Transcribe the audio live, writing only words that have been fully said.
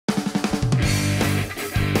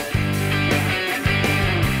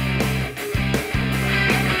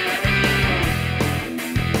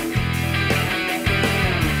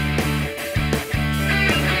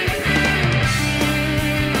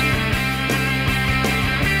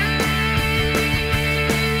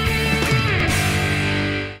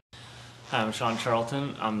Hi, I'm Shawn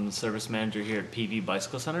Charlton. I'm the service manager here at PV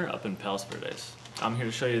Bicycle Center up in Palos Verdes. I'm here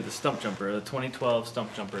to show you the Stumpjumper, the 2012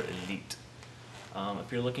 Stumpjumper Elite.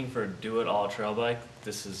 If you're looking for a do-it-all trail bike,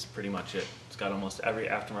 this is pretty much it. It's got almost every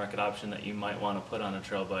aftermarket option that you might want to put on a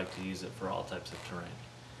trail bike to use it for all types of terrain.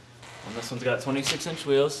 This one's got 26-inch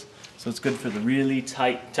wheels, so it's good for the really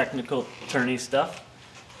tight, technical, turny stuff.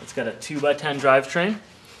 It's got a 2x10 drivetrain,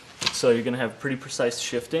 so you're going to have pretty precise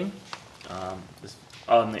shifting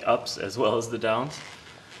on the ups as well as the downs.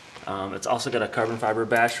 It's also got a carbon fiber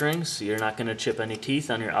bash ring, so you're not going to chip any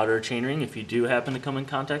teeth on your outer chainring if you do happen to come in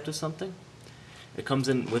contact with something. It comes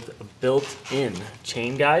in with a built-in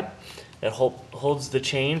chain guide that holds the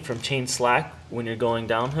chain from chain slack when you're going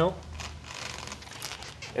downhill.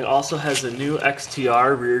 It also has a new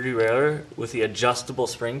XTR rear derailleur with the adjustable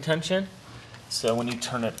spring tension, so when you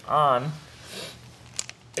turn it on,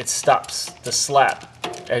 it stops the slap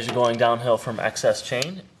as you're going downhill from excess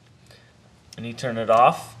chain. And you turn it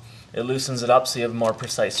off, it loosens it up so you have more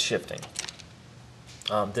precise shifting.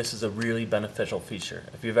 This is a really beneficial feature.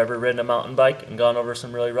 If you've ever ridden a mountain bike and gone over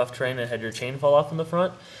some really rough terrain and had your chain fall off in the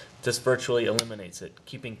front, this virtually eliminates it,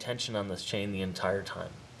 keeping tension on this chain the entire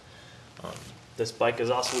time. This bike is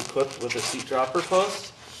also equipped with a seat dropper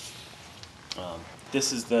post.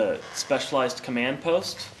 This is the Specialized command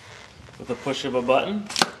post with a push of a button.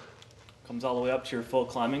 Comes all the way up to your full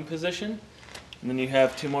climbing position. And then you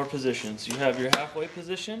have two more positions. You have your halfway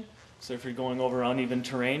position, so if you're going over uneven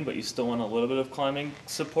terrain but you still want a little bit of climbing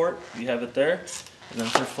support, you have it there. And then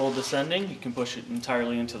for full descending, you can push it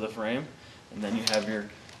entirely into the frame. And then you have your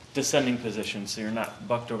descending position, so you're not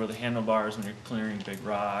bucked over the handlebars when you're clearing big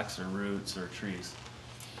rocks or roots or trees.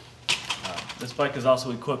 This bike is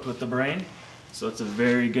also equipped with the brain, so it's a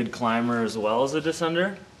very good climber as well as a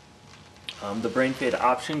descender. The brain fade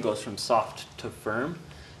option goes from soft to firm.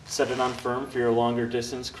 Set it on firm for your longer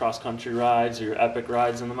distance cross-country rides or your epic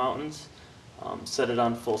rides in the mountains. Set it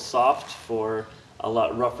on full soft for a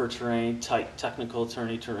lot rougher terrain, tight technical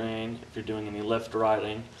turny terrain, if you're doing any lift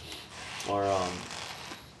riding or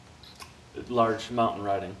large mountain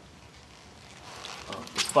riding.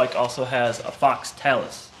 This bike also has a Fox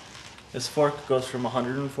Talus. This fork goes from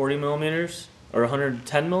 140 millimeters or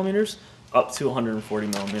 110 millimeters up to 140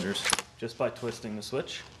 millimeters just by twisting the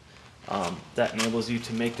switch. That enables you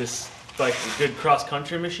to make this bike a good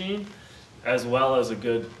cross-country machine as well as a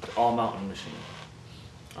good all-mountain machine.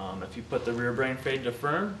 If you put the rear brain fade to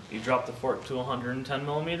firm, you drop the fork to 110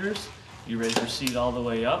 millimeters, you raise your seat all the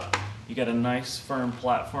way up, you get a nice firm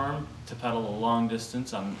platform to pedal a long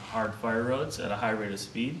distance on hard fire roads at a high rate of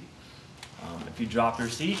speed. If you drop your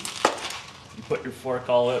seat, you put your fork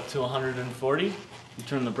all the way up to 140, you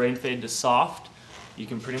turn the brain fade to soft, you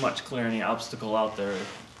can pretty much clear any obstacle out there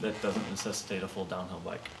that doesn't necessitate a full downhill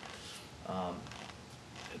bike.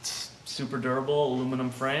 It's super durable aluminum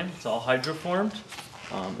frame, it's all hydroformed.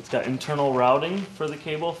 It's got internal routing for the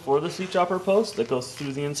cable for the seat dropper post that goes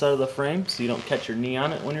through the inside of the frame so you don't catch your knee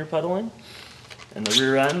on it when you're pedaling. And the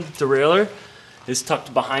rear end derailleur is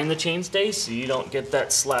tucked behind the chainstay so you don't get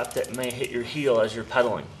that slap that may hit your heel as you're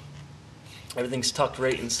pedaling. Everything's tucked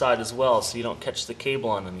right inside as well so you don't catch the cable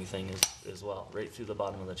on anything as well, right through the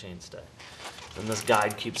bottom of the chainstay. And this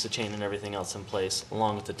guide keeps the chain and everything else in place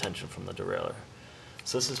along with the tension from the derailleur.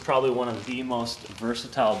 So this is probably one of the most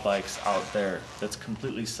versatile bikes out there that's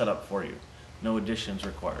completely set up for you. No additions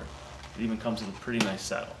required. It even comes with a pretty nice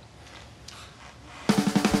saddle.